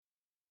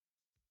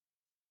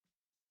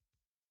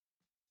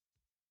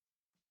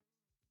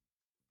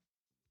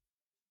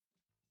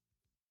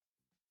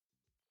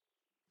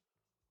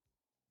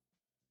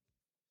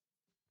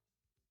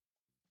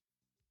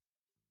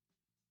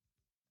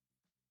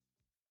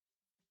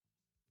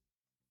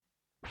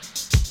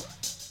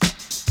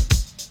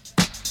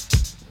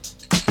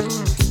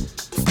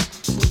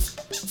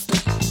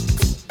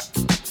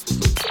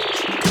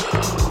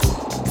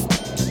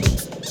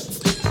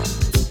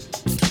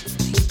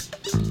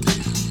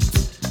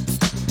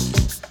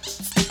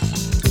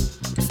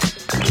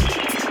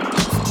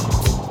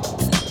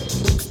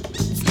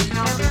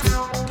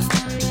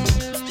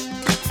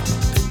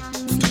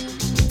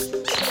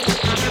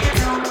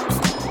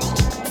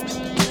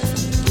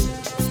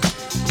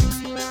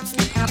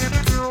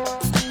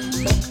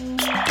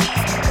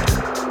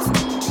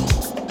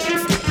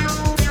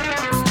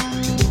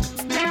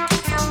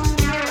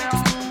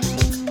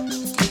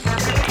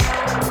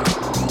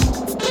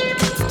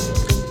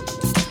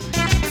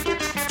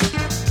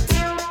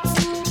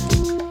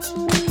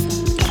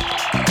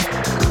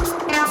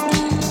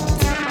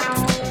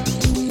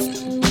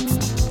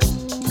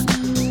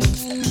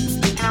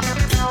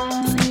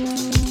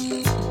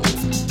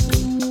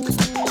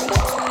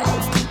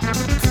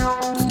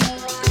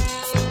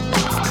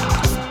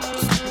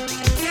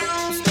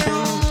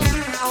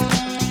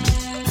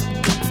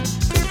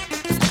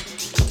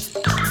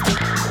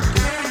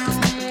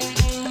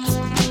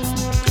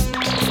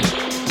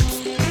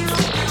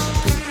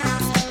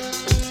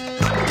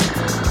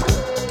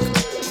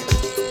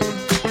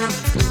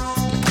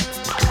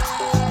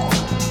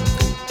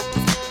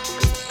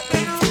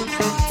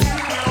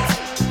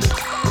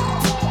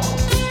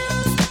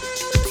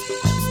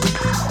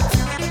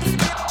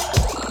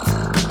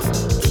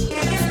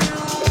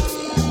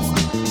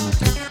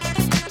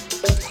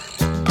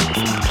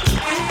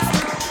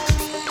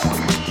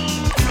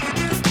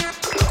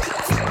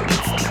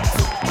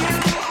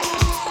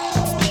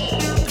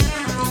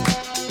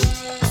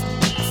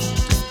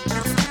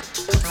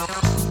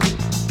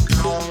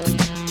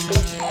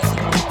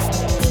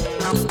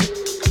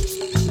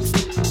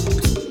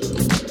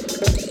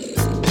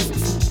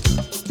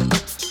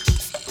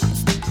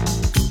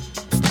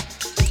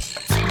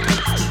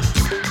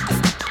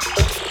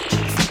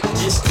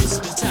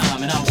Christmas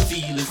time and I'm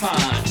feeling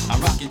fine.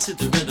 I'm rocking to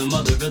the rhythm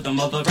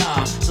of the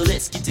rhyme. So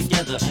let's get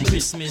together on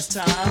Christmas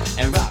time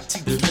and rock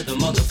to the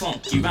rhythm of the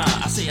funky rhyme.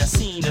 I say I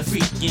seen a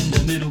freak in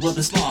the middle of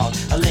the smog.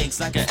 Her legs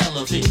like an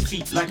elephant,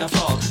 feet like a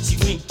frog. She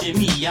winked at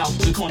me out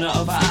the corner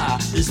of her eye.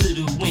 This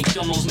little wink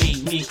almost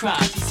made me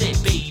cry. She said,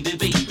 baby,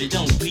 baby,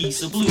 don't be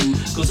so blue,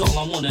 cause all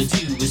I wanna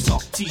do is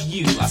talk to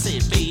you. I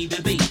said, baby,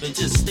 baby,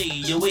 just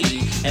stay away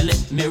and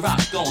let me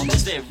rock on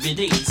this very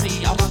day.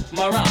 Say, I rock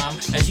my rhyme,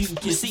 as you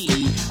can see.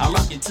 I'm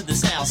rocking to the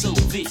sound so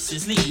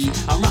viciously.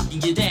 I'm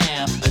rocking you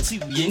down to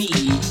your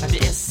knee, like the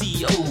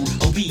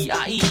SCOBIE.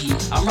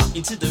 I'm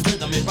rocking to the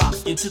rhythm and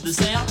rocking to the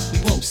sound. We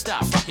won't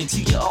stop rocking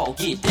till you all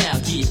get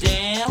down,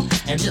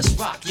 and just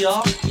rock,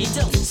 y'all. It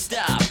don't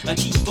stop,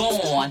 keep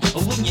on.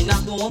 When you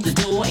knock on the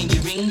door and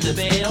you ring the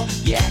bell,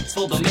 you ask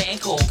for the man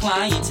called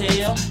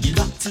clientele. You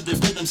rock to the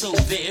rhythm so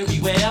very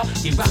well.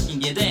 You're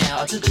rocking you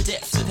down to the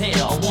depths of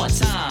hell. One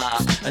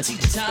time, two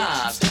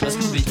times,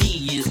 Scooby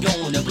D is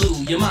gonna blow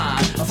your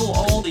mind. For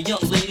all the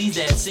young ladies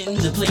that's in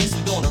the place,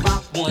 we're gonna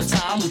rock one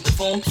time with the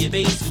funky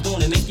bass. We're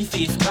gonna make you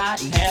feel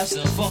right and have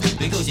some fun,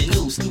 because you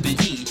know Scooby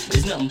D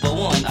is number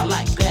one. I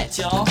like that,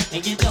 y'all,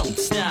 and you don't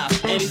stop.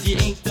 And if you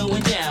ain't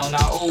throwing down,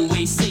 I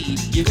always say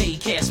you pay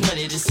cash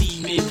money to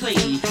see me play.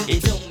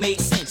 It don't make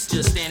sense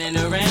just standing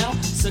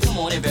around. So come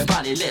on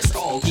everybody, let's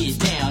all get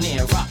down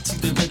and rock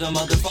to the rhythm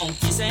of the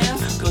funky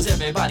sound, cause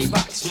everybody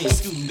rocks when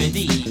Scooby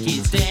D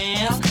gets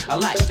down. I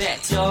like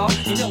that, y'all.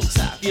 You don't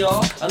stop,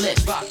 y'all.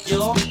 Let's rock,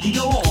 y'all. You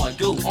go on,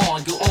 go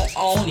on, go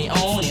on and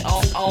on and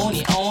on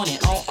and on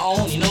and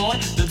on and on.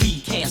 The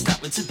beat can't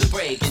stop until the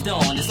break of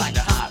dawn. It's like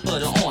the hot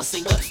butter on,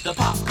 say what the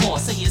popcorn.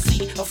 Say you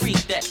see a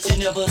freak that you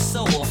never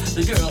saw.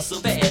 The girl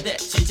so bad that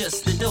you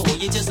just adore.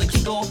 You just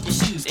kick off your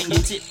shoes and you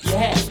tip your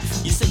hat.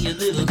 You say a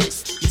little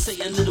this, you say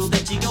a little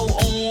that. You go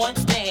on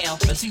down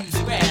to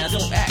the ground.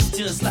 Don't act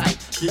just like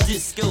the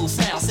disco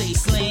sound. Say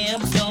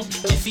slam dunk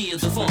and feel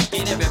the funk,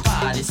 and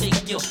everybody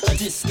take your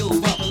disco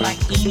rump like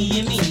Eenie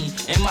and me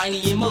and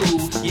Miney and Moo.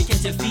 You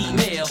catch a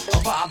female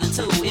by the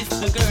toe. If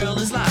the girl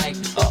is like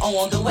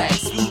on the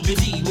wax, Scooby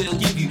D will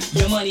give you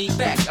your money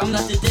back. I'm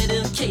not the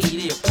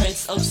dedicated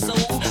prince of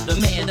soul, the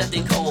man that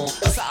they call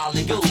a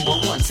solid gold.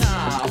 But one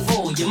time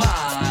for your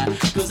mind,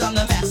 cause I'm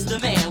the master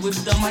man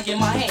with the mic in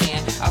my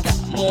hand. I got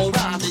more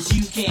rhymes as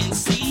you can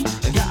see.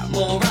 I got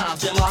more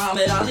rhymes than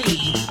Muhammad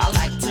Ali. I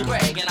like to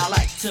brag and I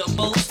like to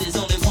boast. There's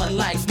only one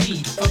like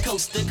me from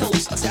coast to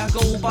coast. I say I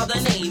go by the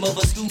name of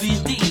a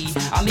Scooby D.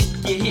 I make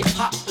you hip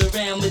hop the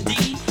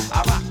remedy.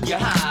 I rock you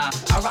high,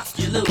 I rock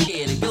you low.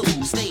 Here to go,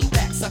 stay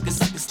back, sucker,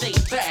 sucker, stay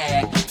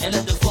back, and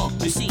let the funk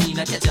machine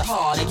catch a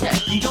heart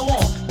attack. You go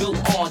on, go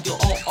on, go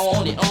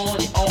on and on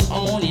and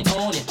on and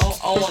on and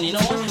on and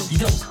on. You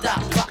don't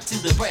stop, rock to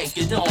the break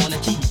of dawn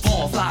and keep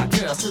on, fly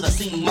girls till I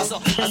sing my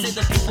song. I said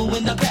the people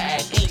in the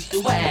back ain't the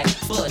whack,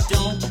 but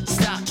don't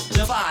stop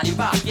the body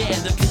rock. Yeah,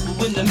 the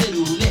people in the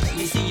middle, let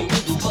me see you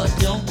wiggle, but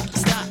don't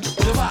stop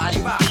the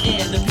body rock.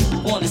 Yeah, the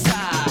people on the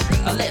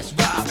side, let's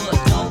ride, but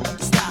don't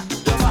stop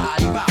the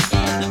body rock.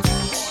 Yeah, the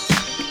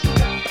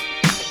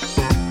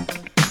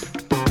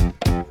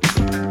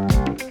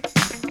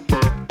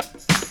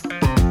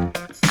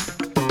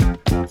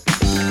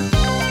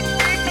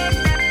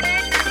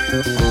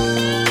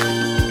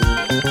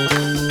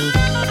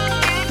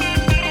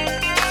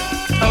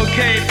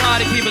Okay,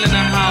 party people in the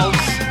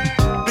house.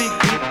 Beat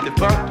the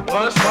funk,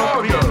 buzz,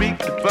 beat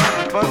the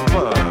funk, buzz,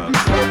 buzz.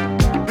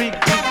 Beat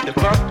the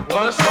funk,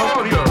 buzz,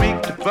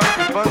 beat the funk,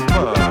 buzz,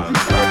 buzz.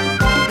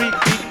 Beat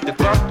the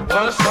funk,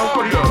 buzz,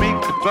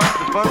 beat the funk,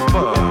 buzz,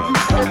 buzz.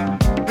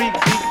 Beat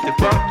the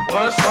funk,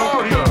 buzz,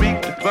 beat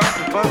the funk,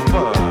 buzz,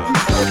 buzz.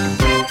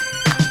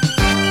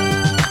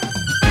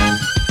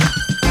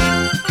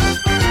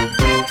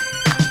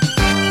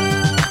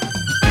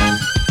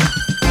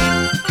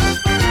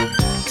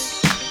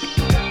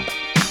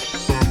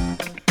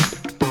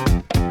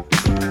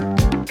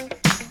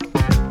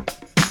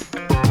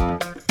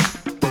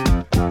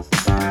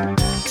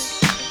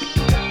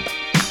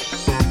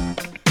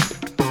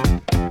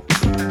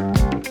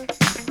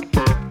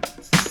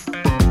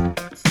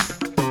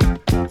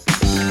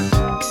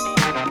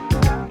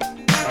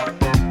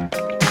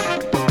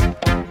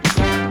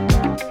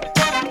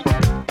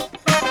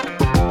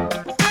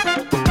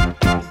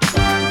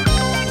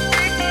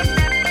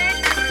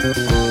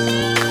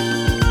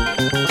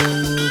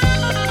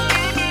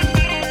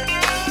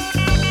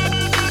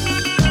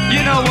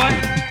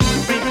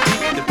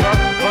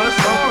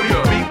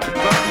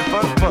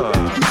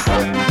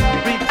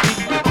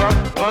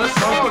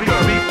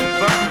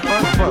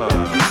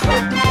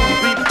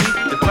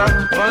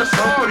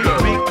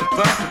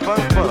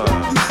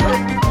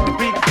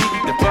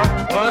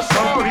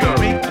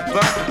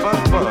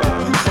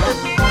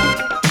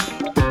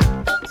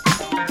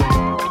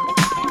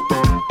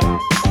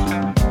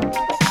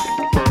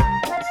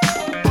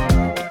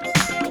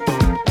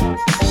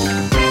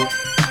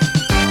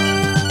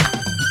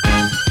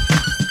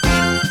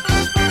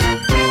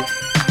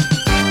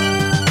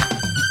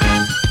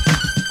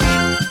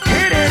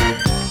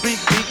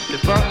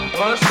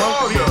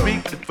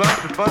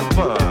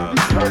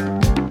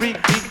 Beat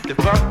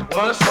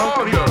funk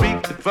story.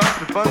 Beat the funk,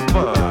 the funk,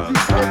 funk.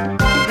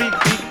 Beat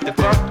the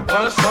funk,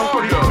 funk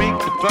story. Beat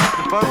the funk,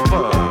 the funk,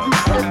 funk.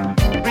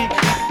 Beat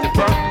the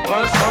funk,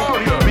 funk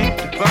story. Beat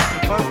the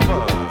funk, the funk,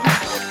 funk.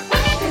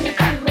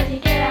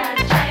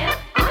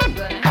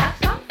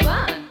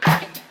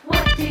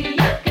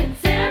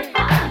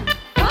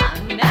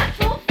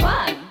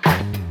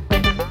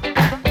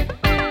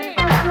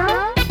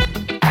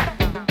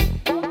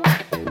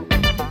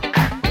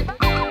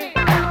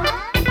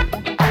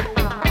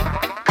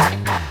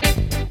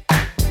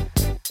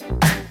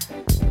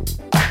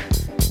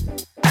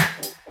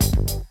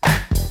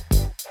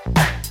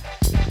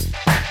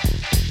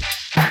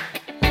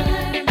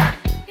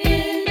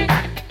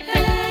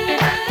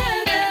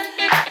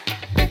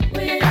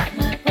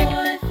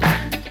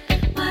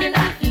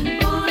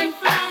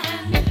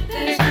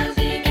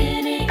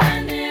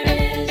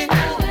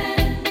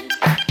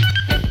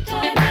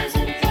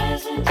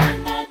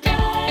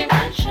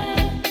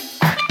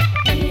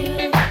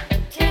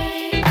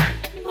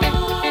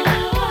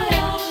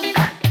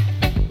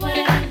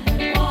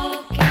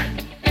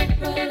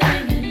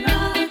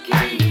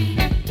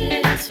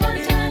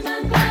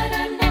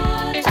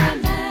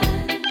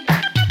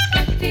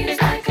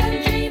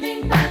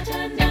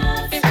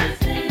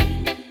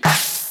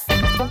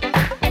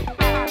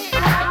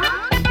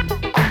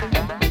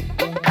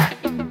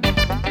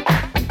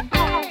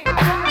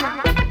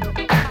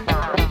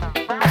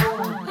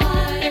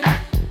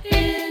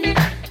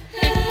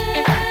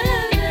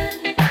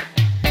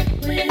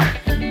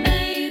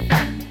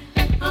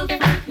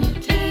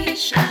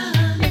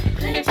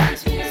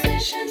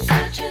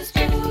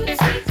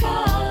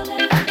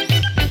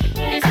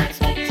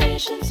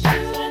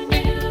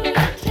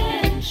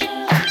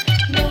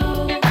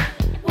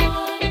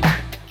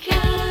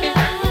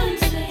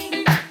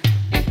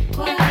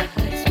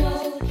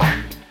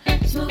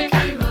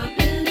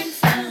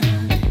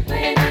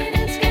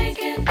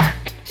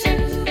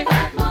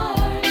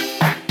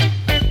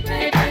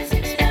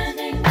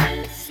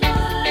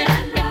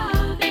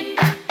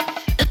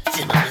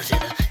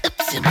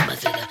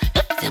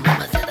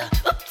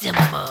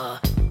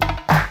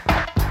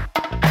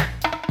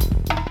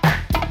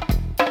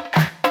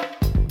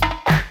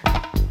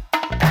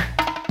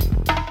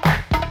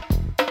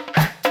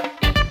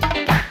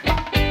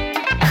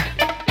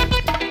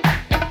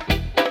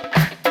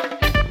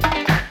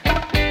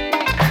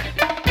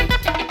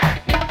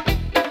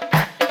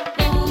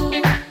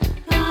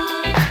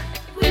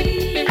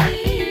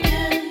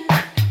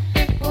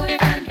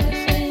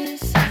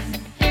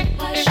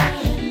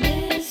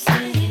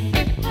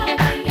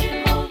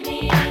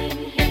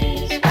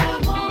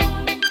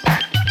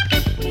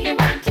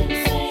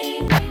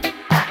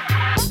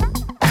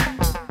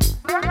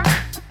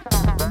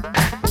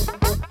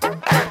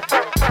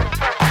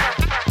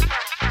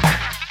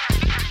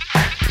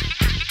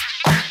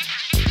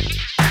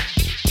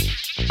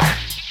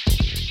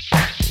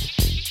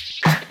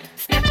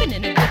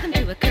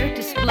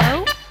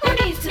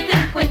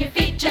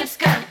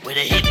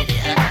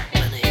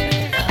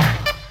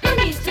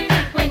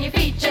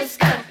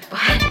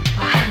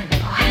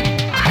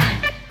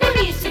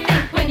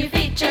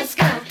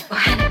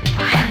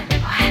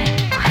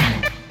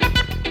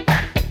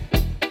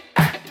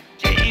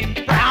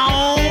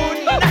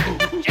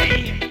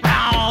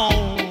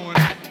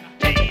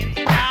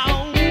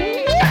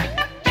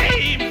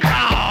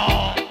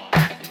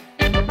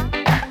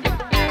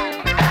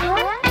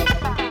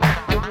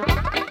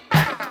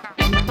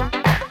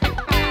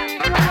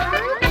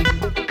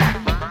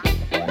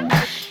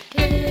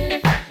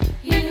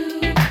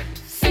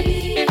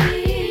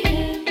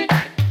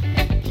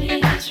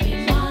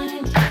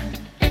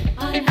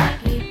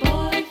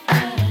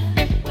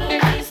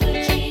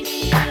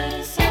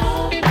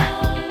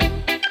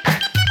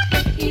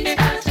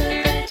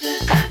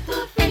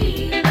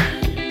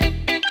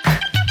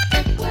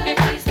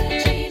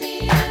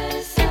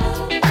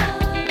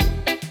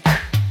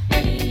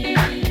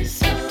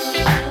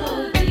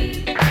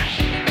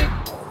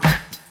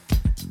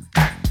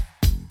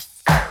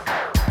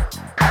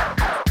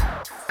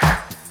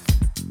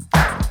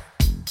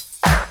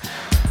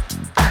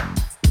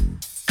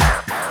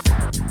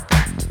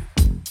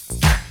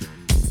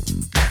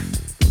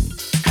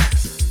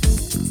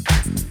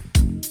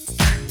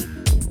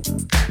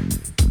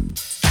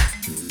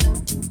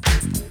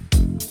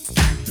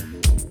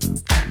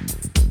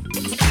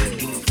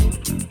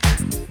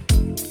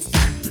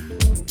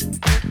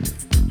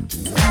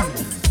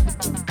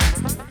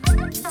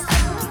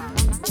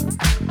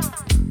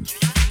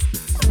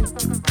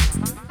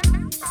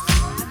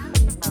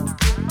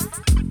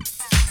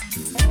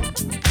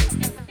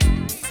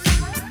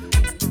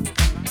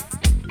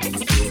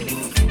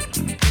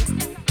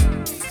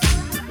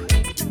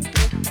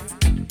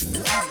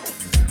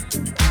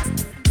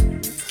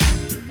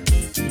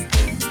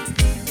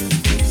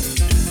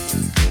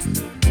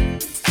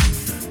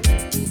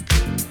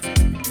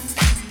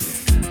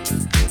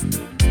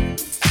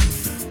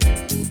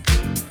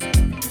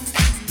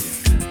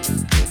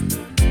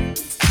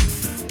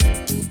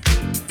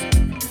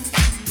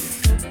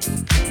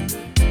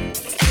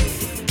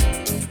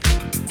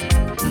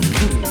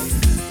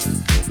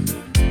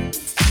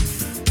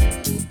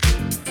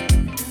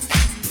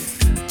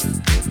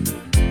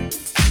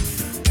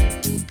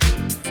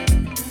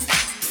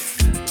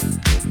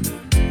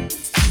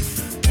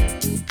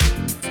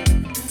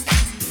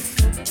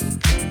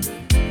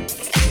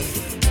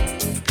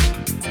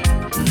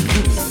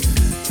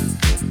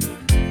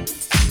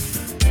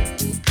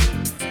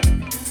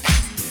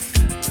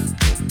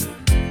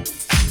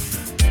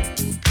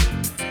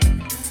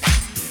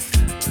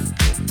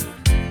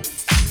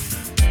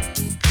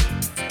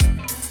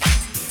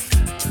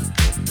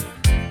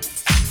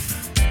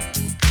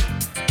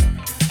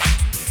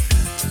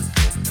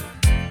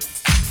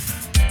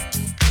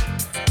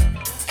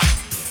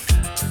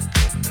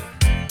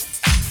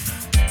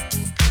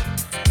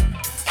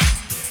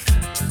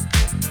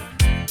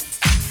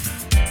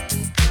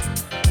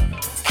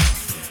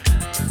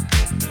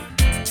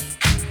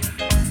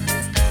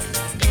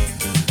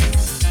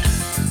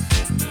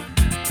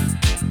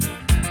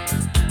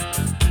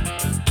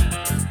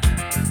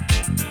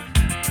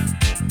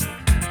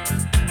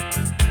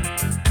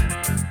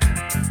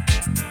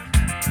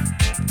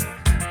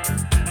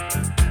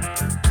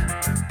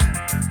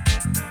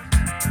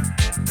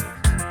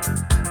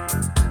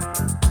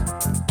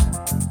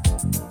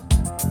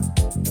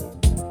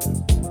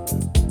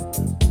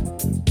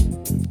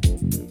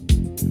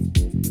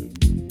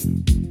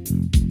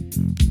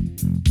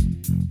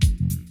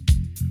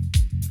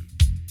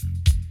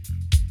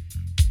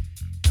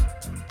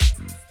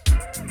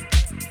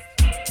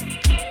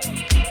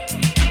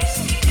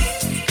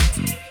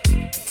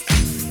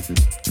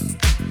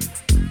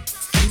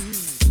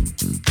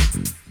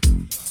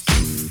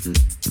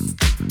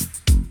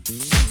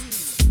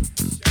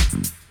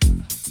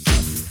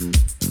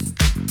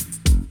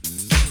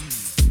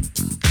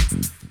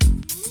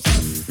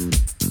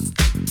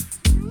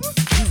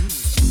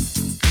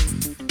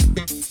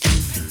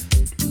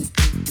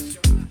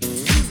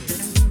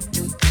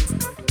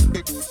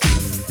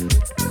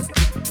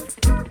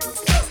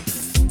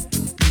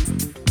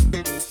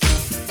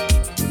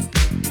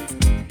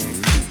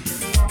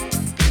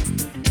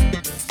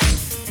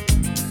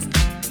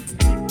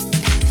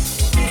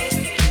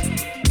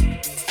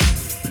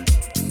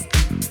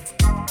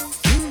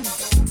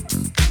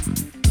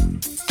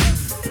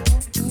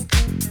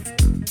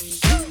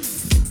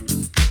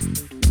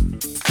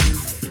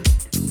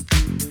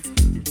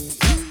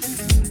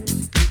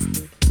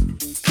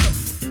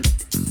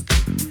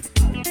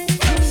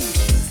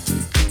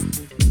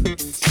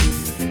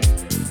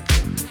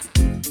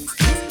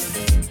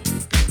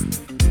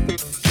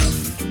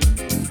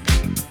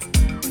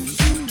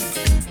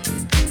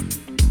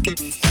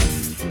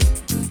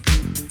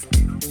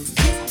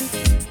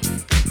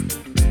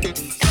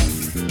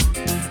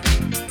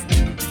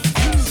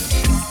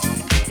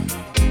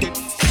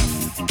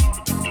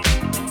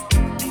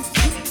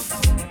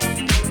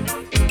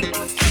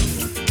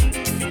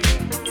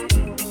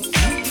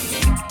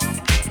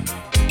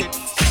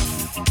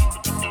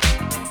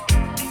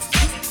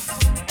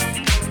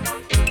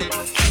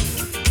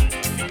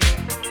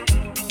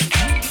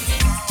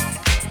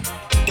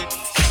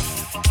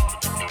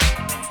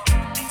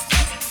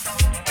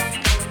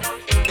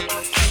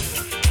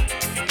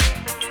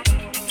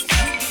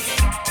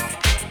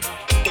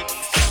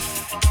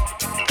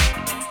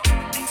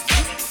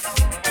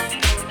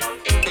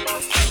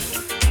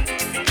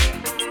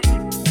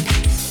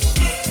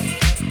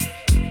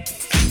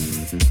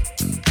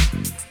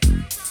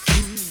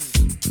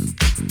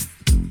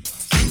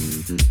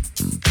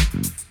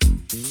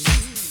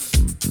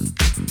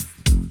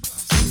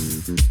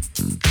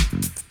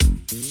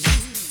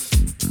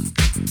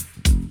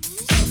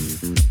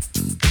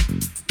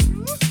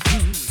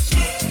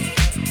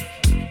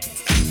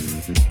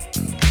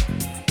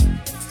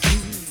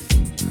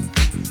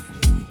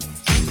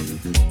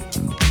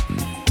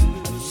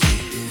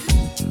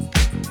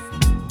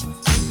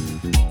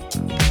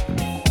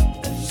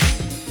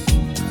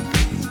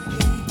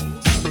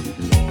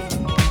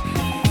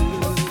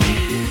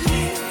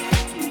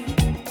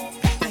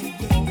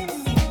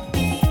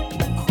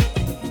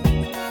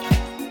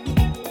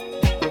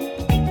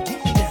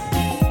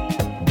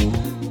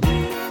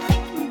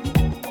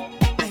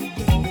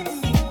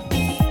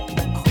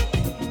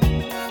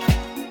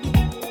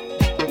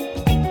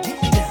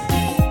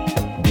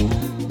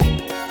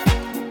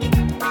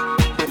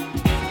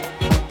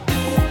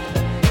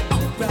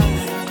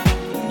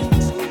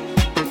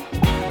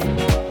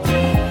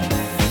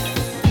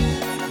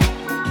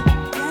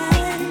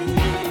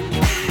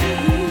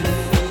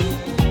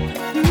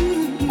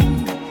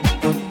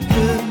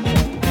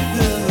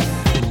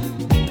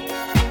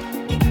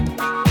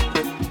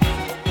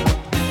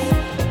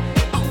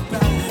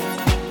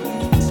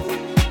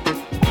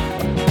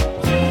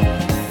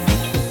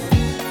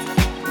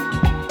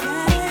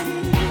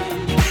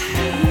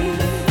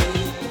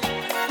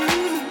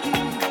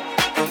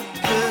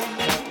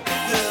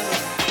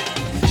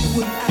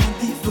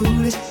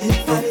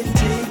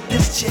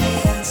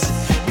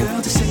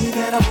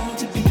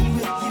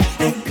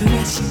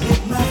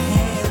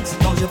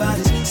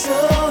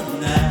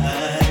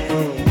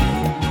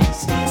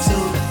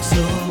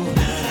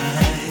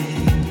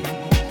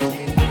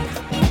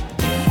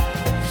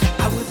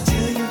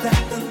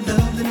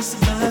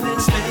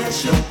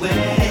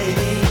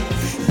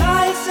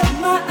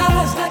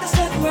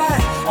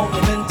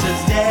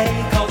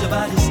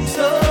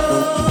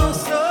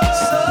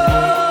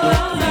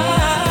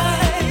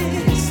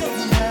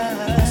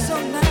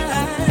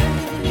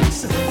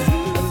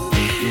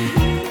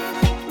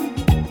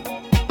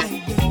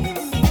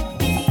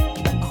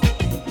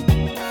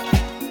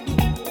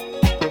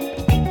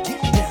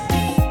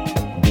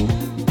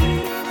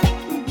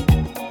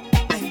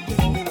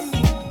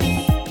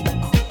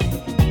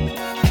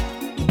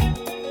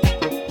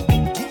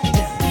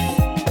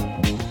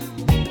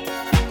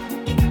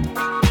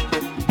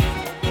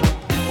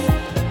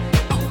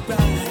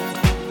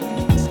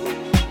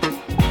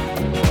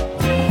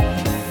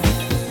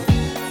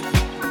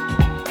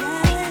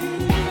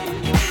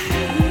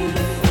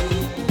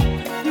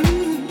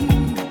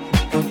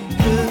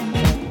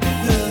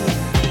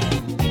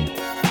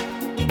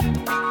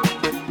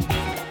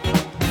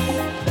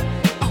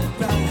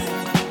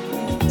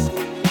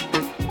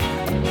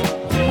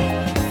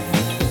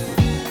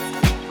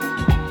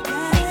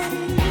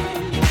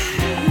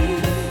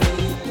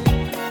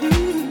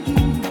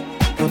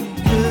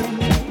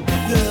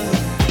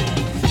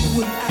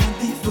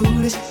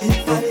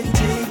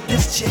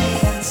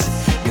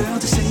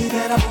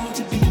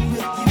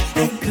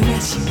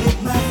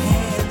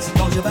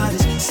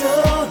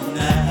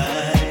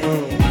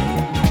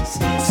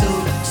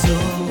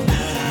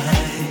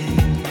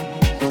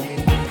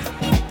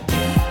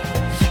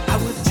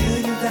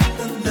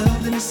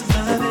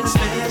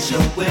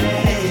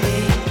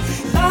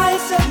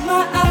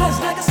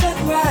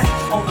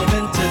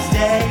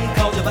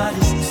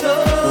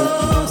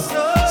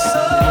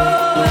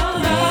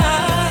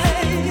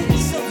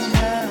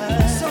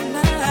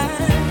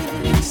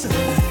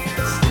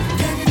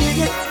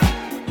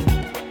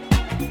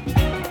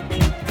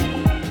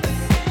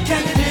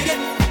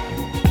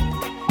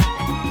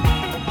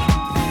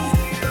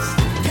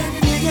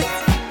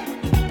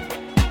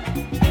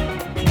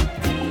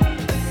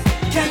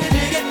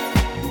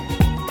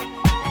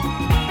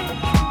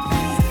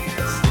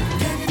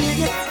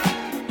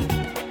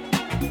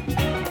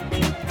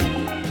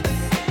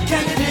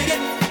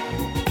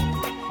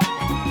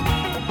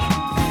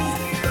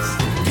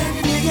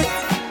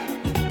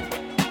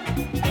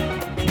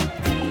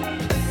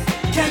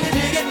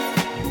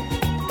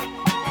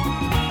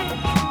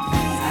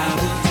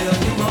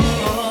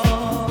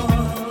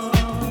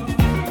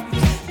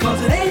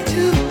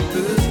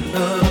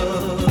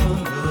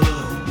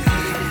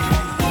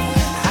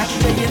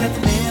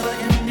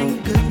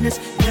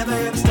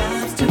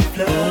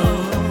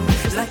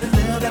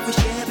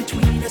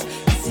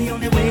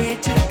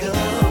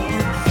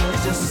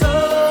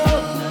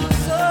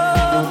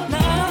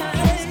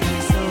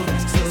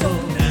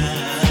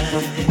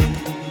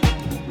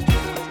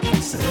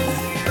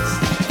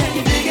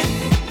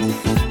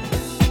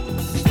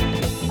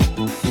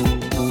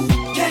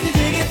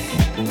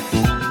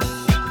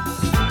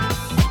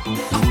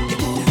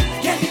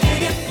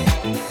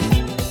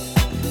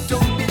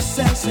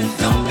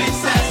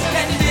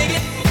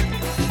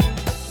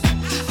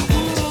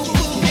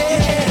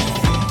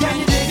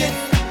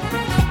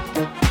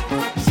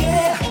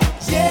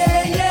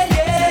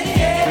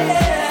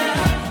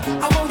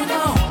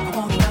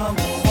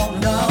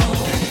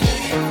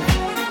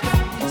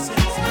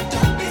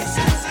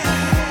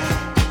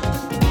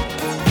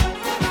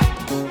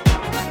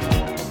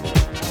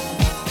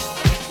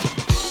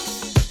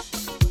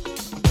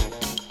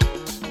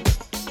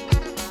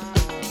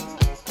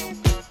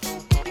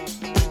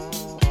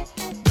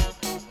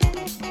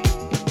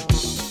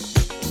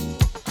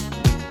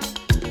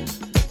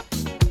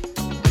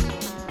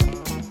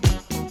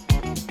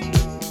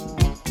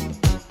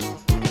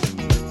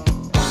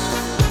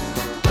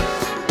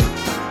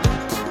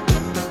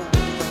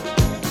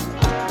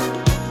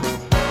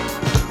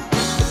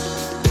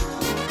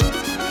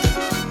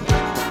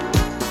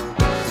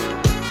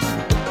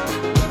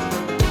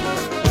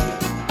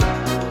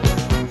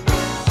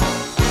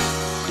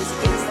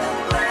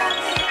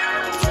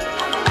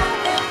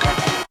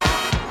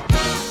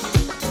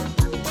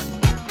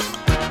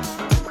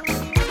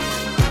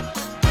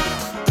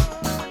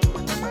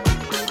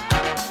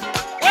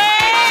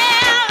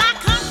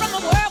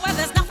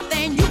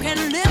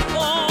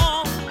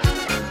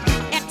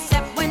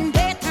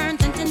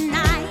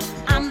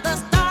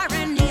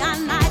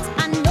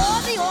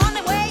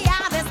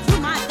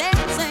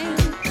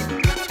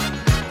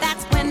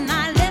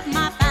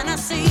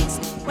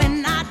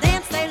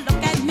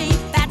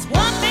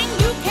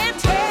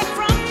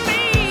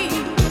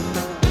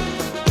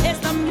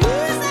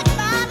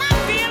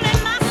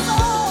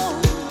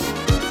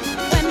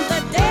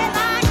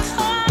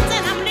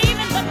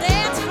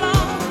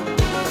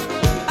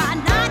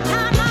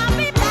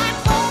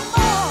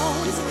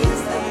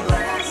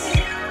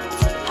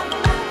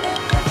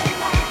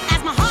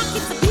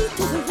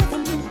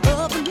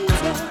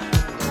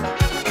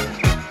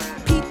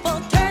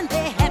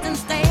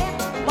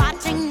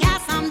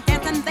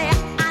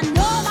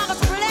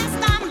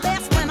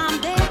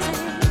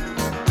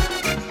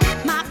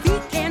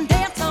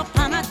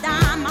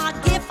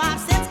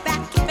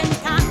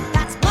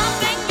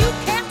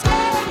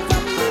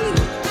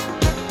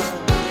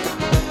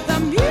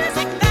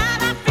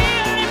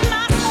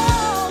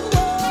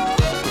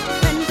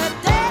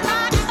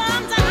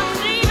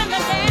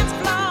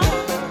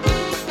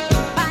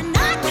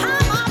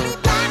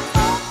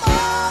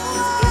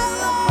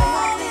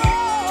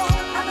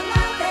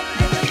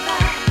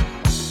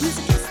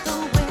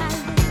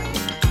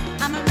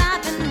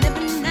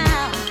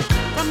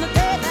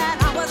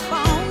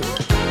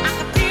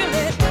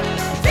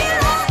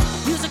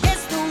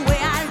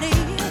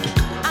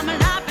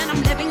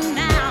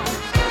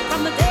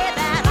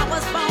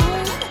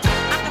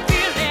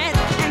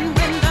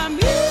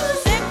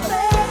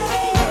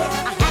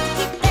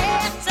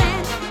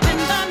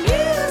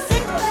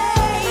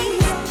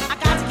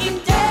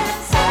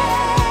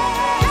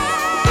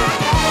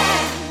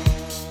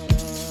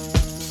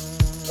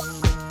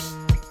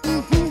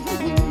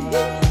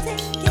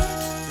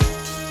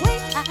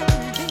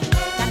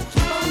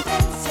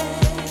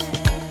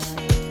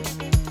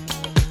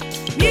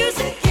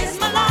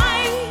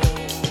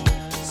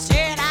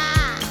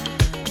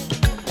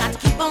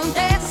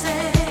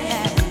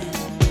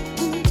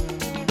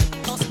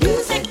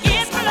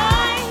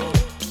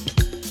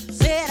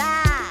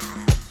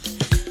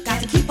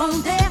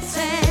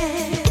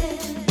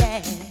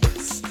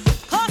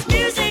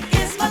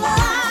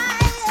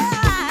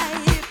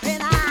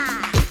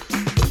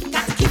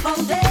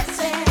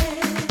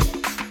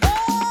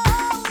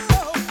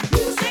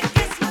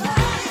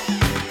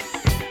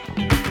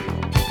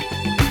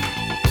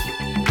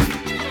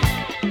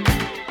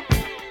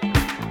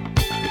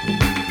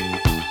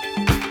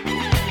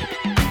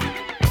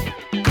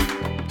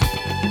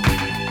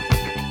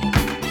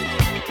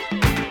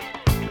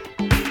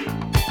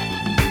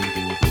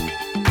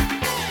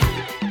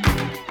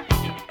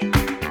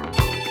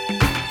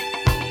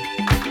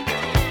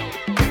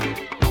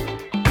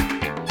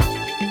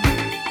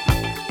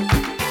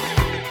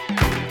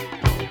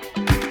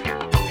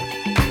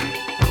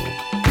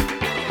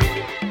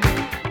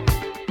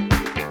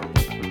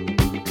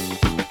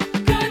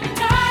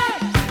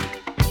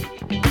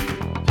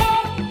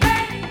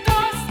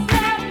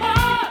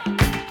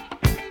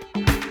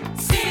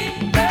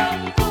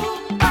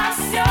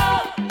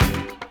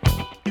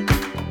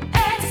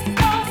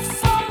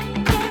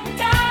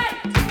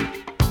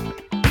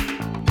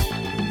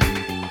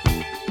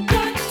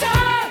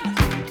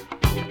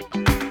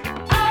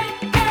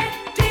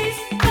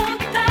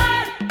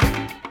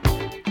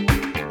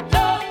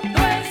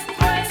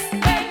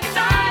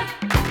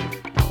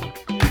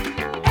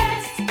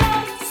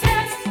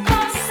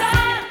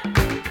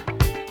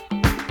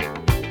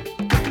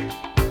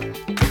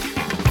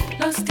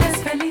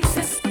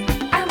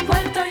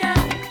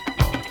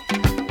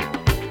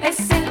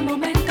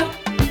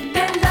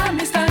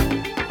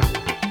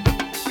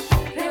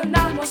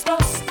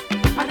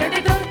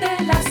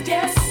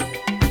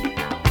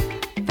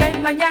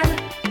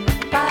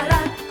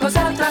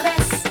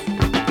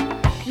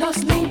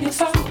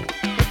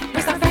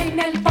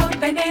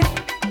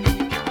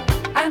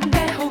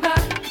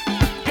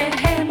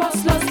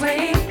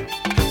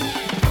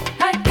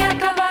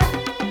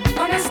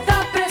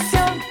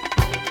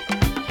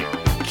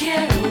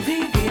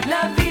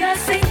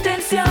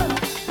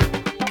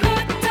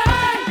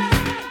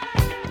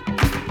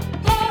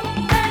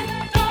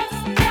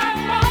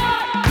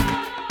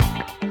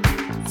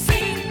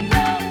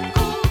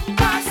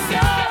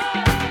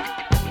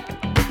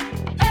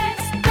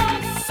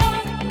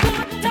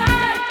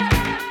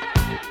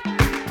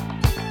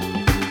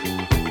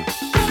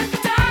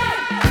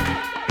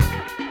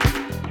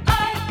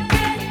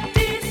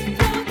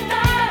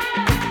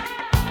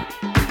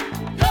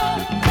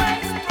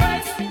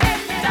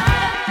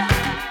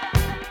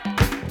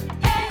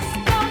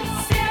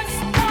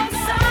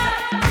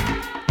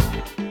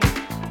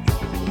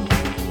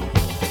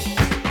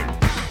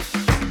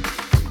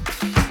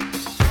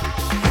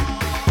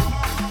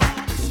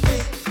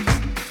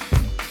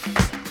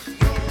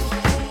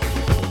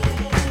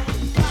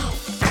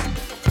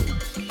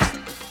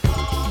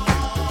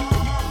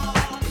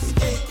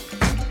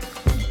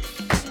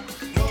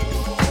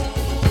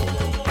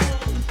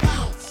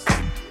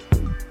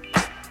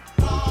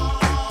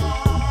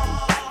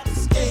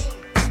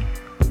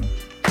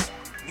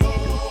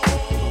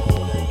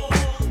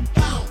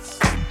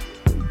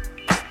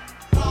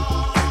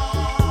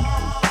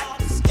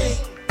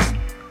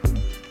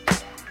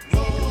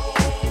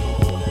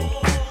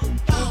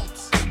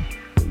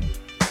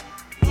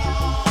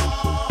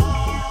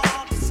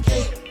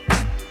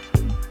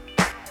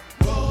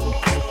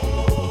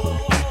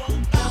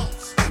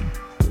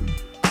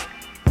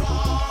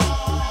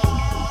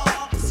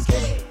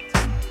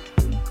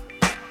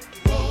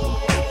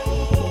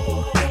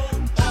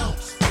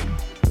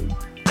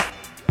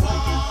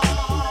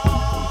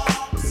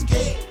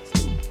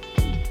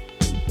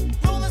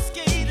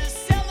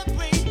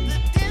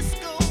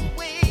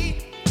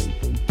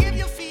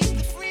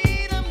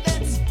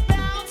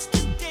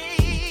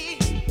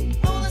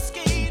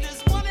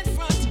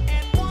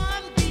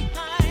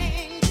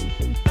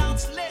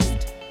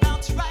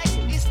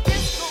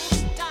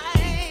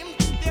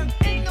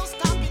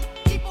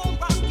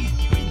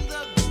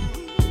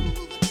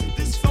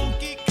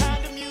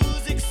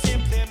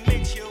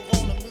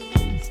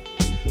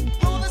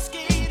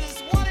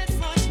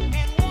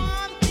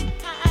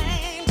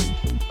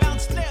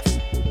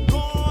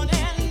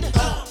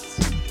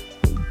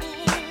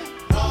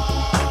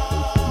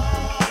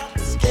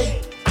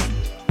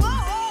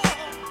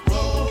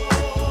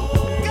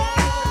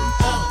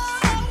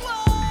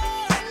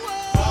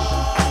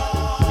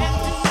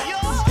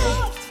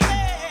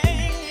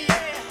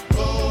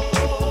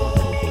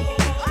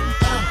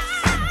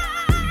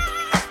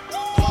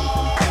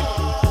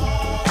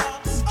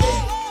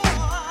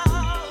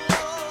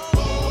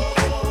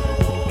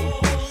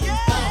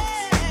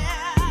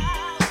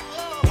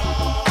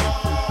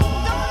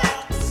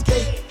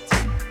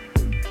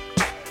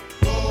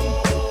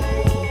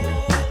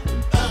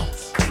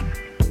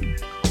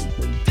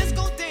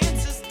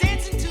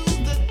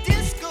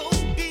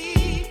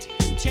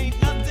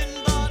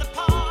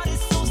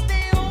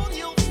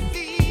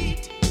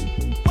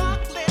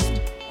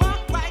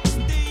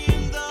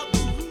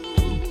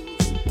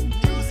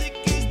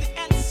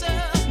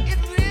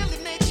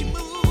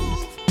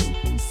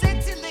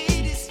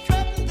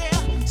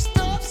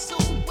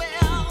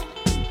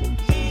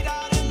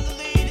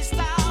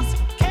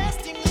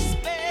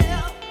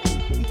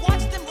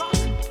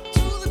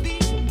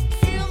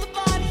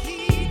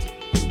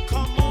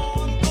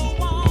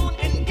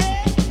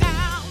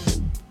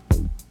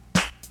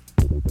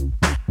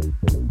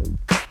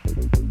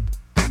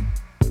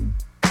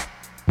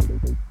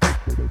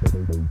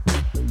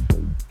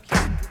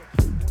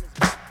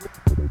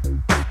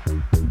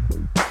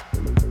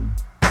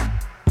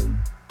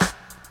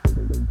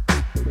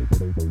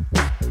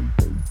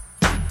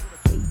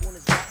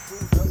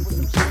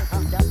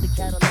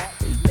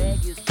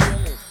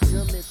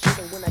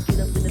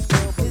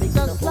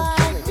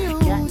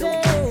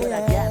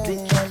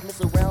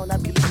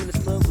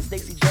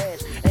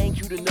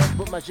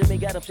 My Jimmy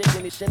got him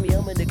shaking his shimmy.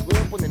 I'm in the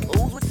club when an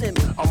O's with Timmy.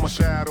 All my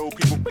shadow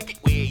people,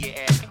 where you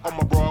at? All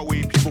my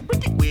Broadway people,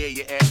 where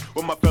you at?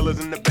 With my fellas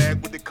in the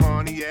back with the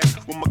cognac.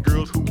 With my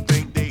girls who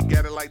think they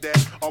got it like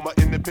that. All my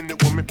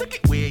independent women,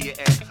 where you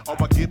at? All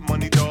my get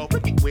money dog,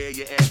 where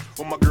you at?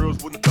 With my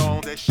girls with the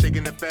thong that's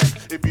shaking the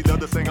fat. If you love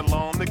to sing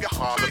along, nigga,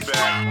 holler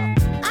back.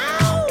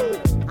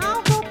 Ow!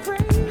 I'll go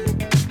crazy.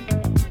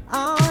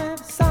 Oh,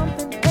 if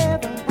something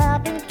ever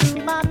happened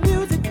to my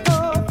music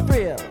for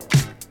real.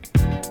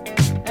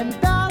 And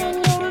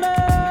darling, your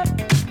love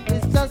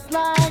is just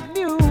like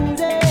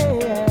music.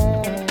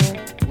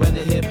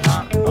 Whether hip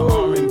hop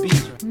or R&B.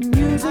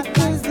 Music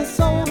is the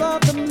soul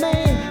of the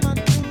man.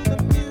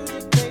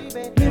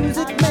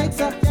 Music makes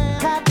a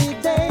happy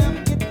day.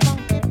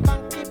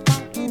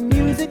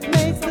 Music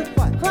makes the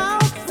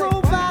clouds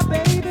roll by,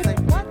 baby.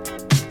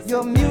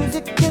 Your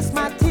music kissed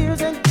my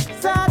tears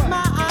inside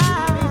my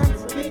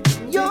eyes.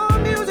 Your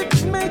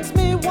music makes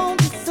me want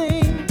to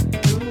sing.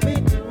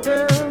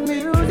 Girl,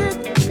 music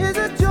is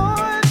a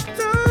joy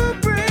to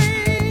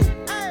bring.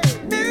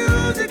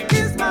 Music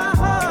is my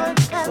heart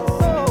and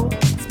soul.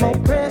 It's more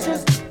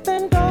precious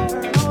than gold.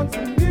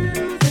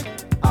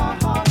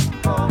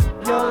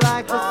 You're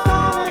like a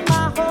song in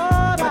my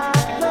heart.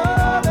 I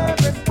love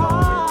every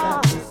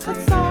part. A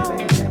song.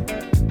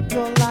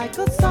 You're like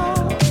a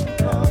song.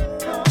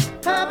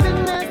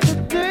 Happiness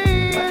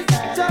today is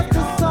just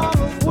a song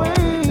of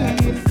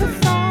waves.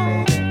 A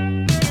song.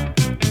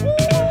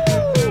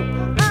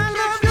 Ooh, I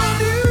love your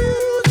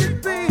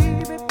music,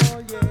 baby.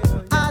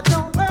 I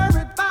don't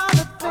worry about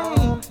a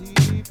thing.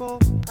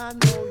 I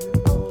know you.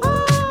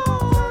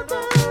 Oh,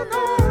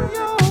 I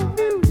your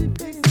music,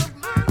 baby.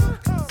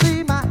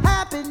 See my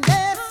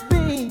happiness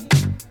beam.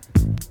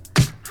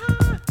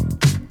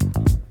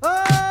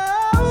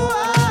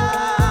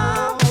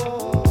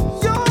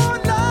 Your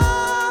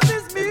love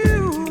is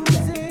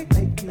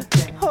music.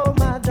 Oh,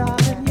 my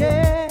darling,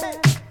 yeah.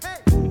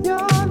 Your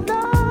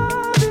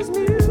love is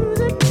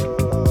music.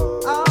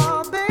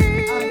 Oh,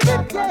 baby,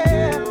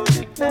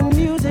 yeah. And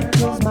music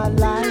is my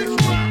life.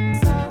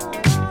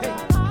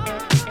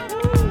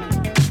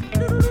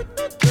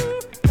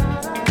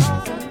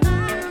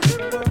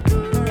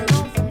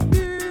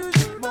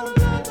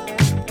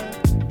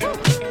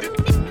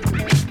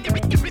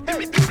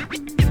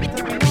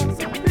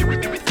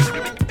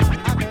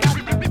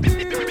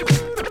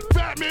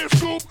 Fat Man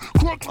Scoop,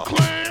 Crooklyn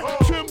Clan,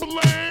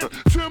 Timberland,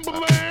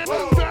 Timberland.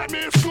 Fat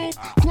Man Scoop,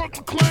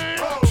 Crooklyn Clan,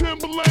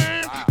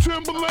 Timberland,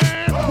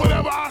 Timberland.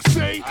 Whatever I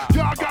say,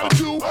 y'all gotta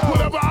do.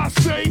 Whatever I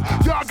say,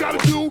 y'all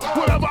gotta do.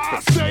 Whatever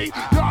I say,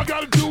 y'all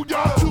gotta do.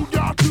 Y'all do,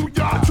 y'all do,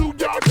 y'all do,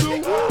 y'all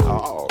do.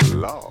 Oh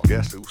Lord,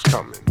 guess who's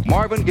coming?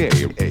 Marvin Gaye.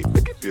 Hey,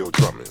 Phil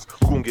Drummond.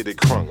 Who gon' get it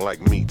crunk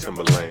like me,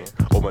 Timberland?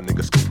 Oh, my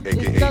nigga Scoop, It's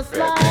aka just Fat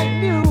like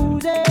Man.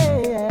 music.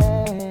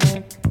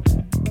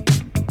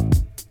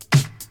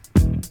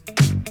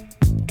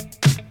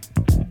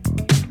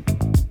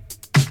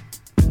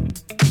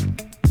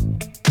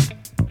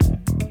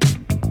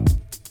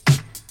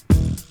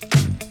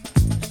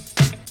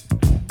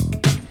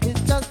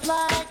 It's just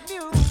like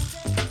music.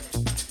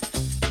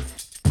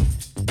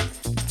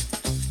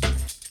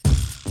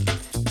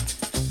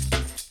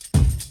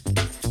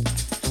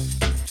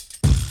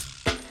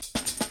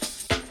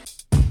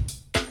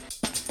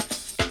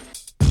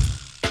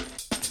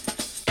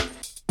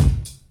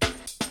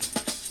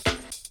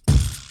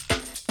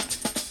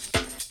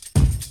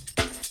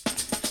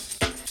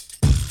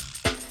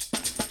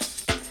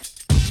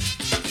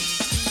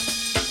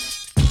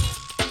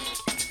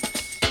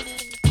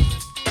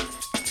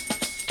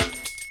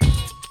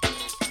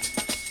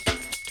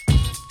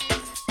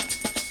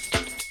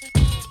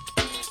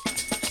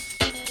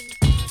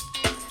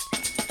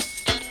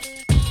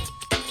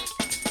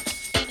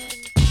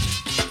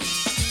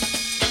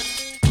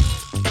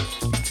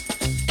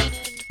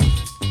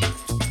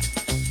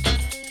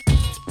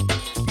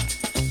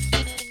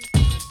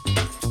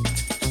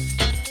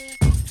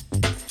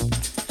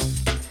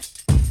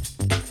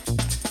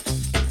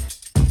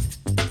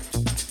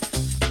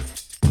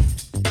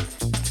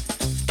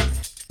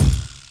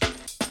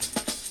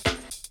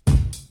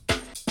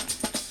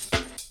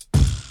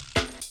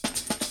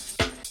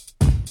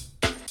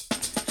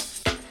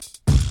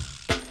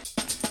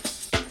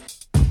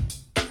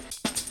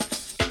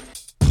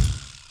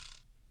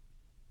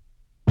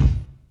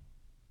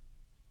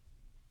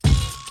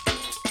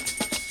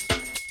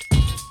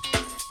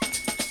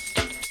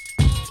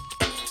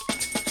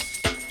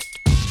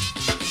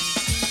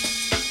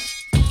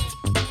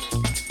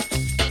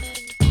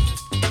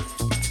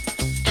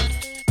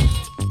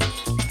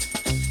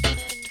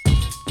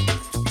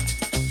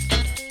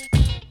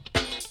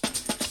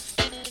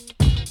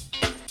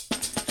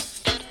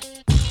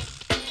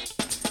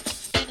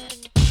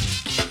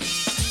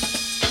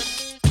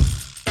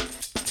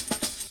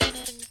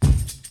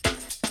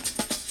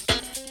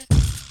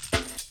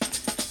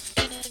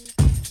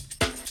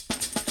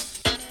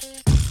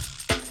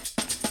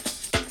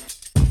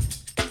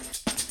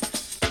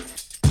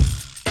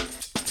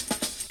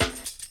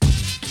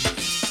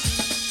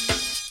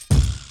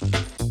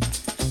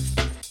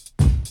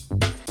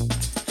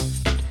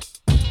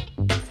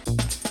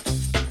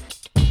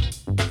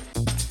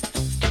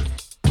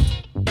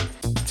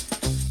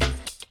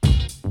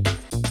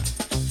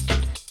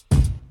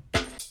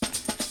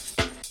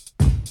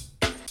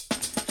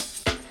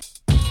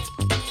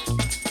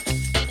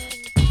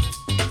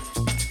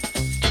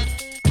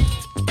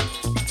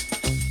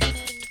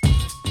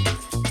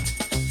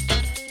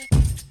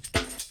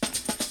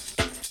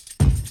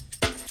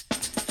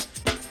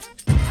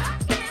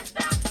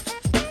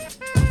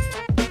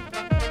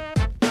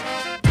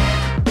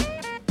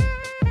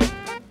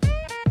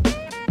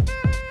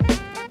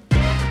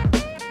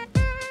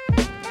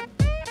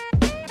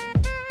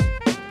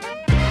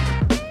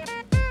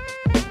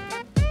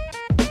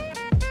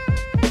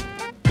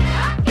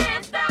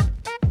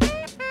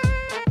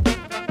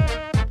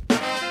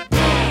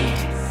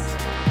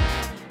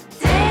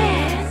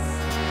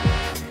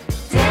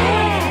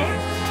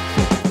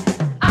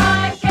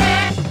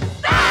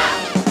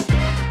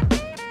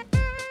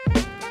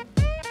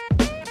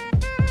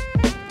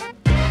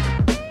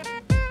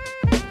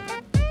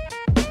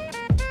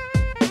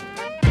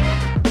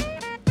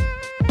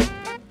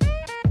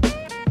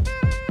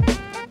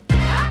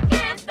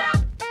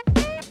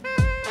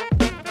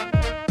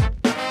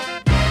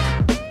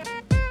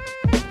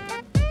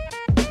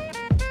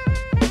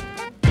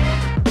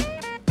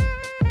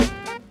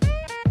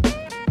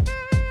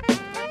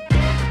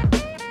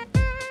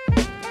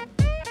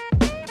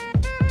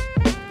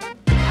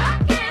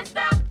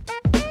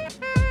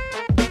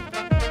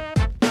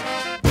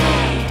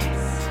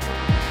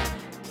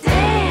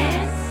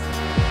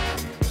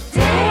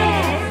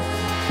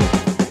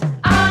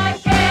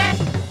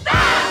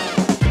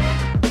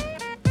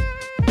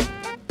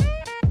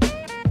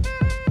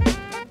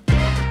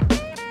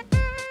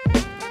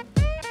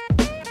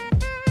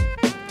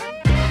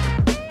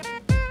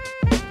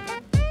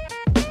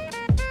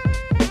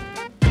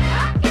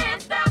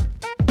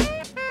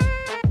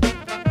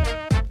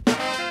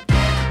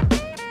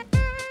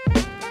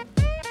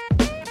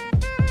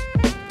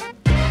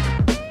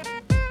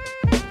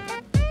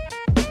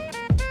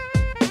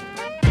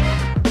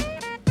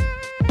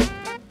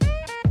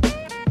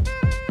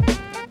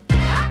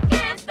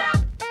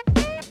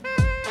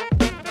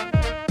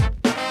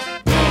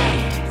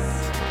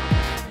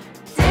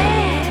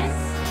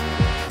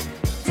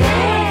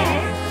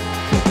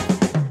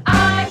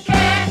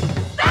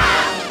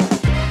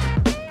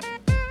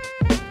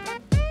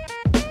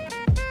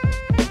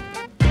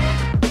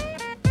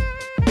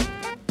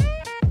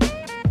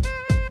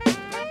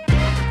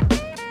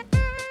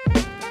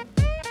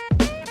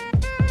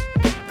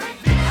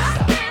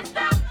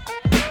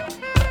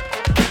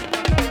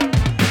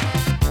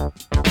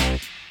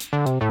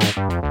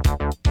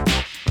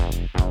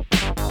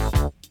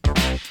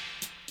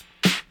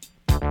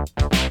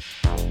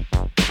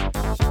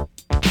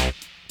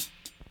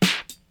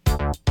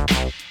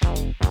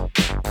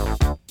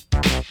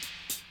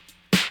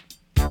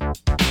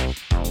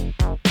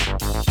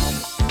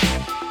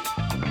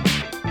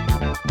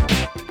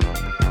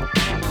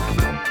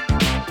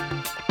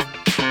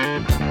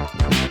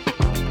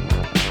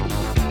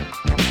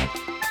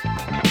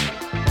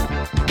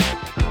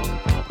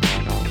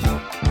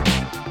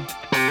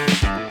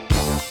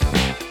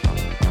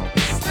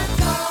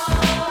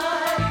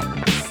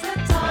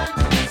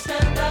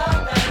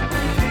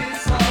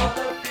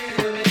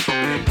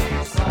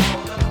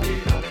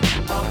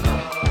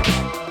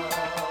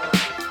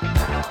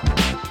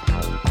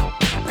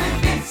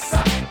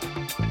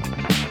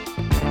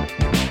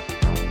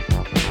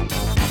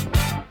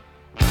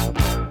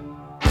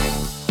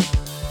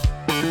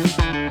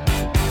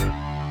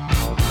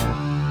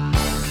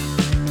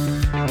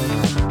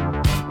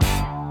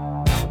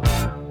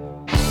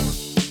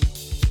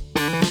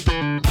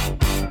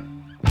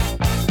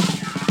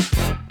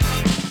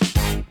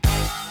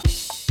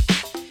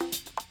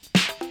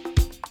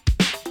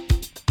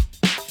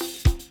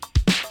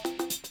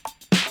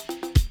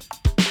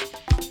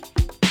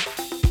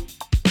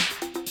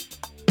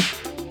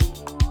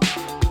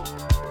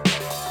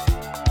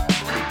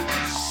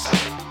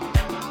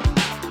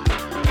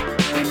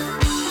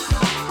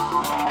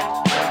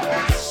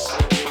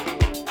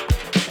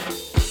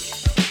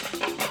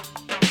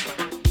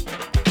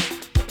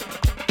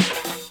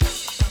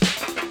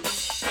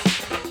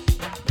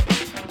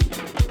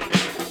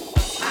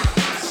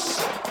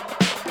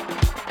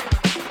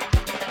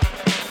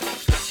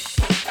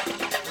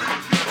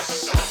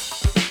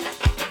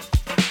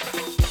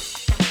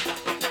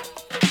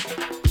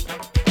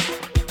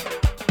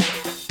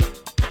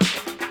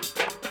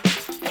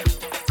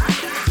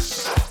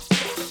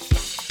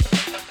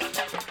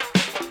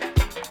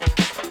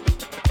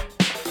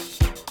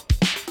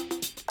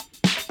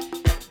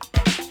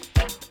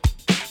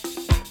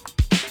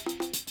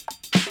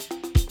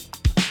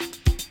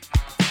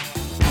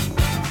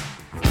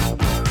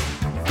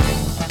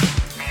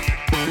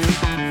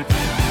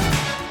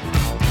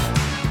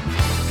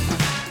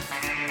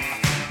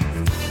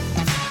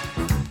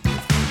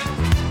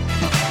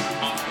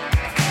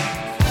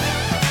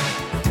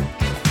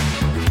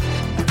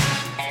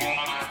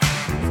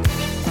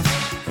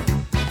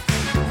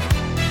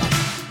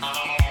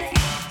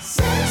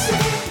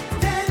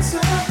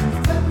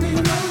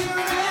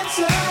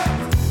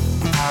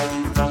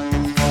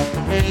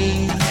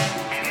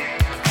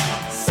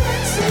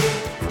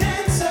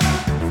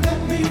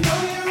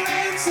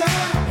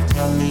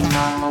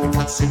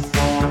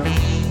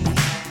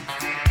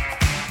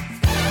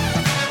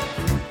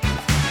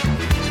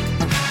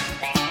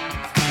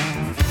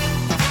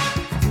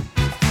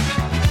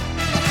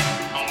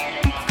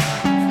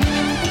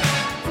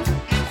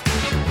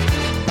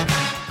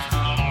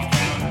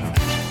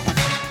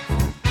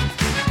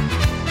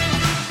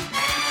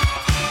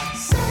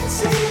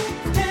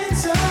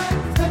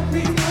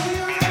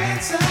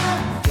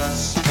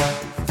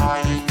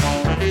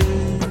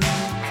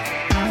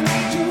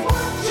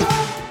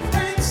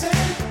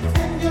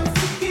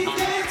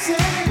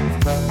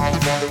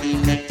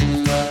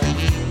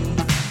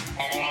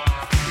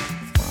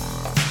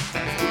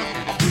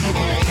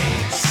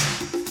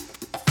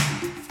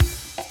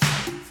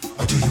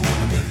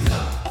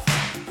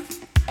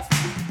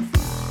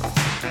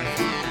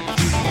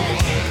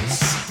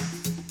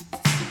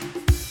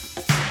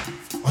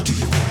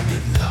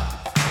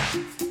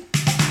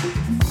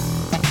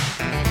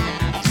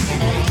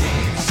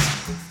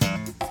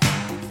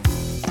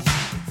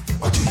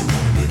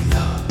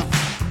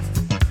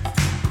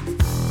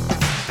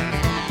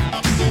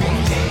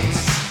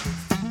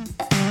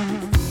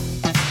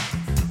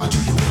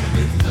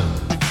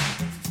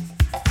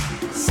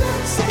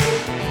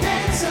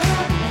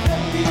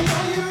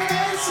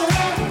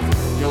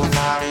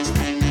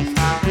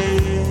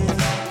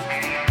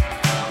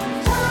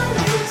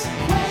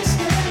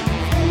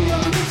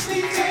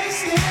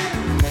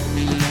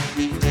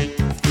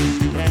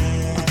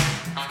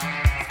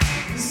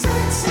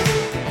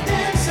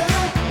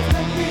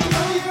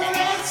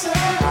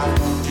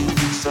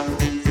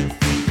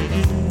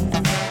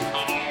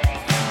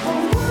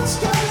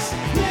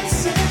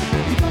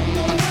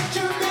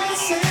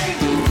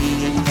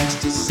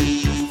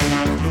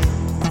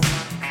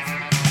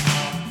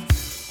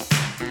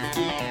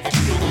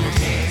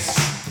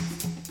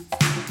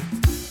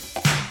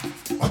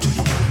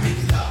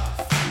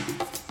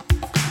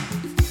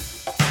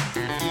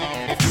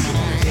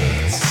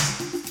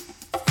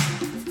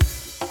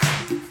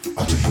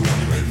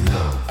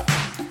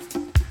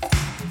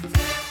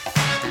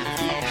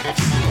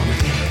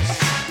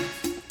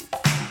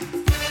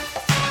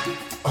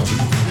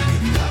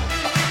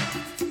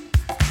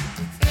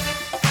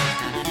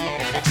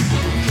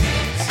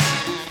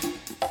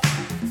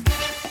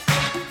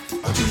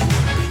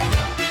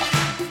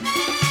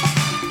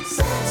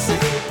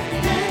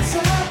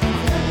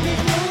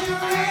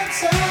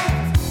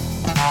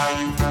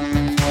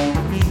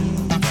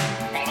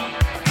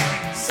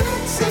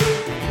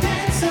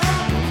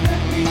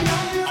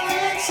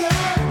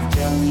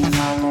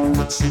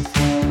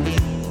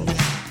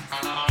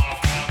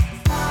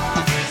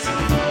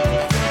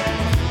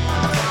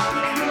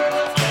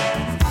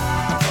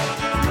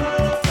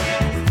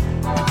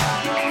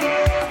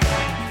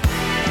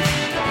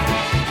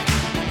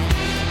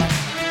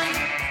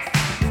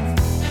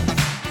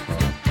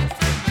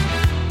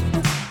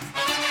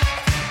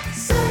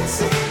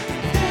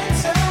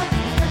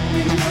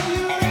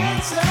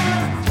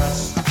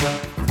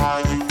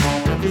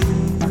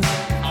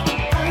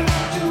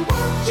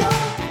 What you're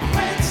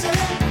dancing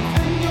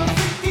and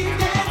you're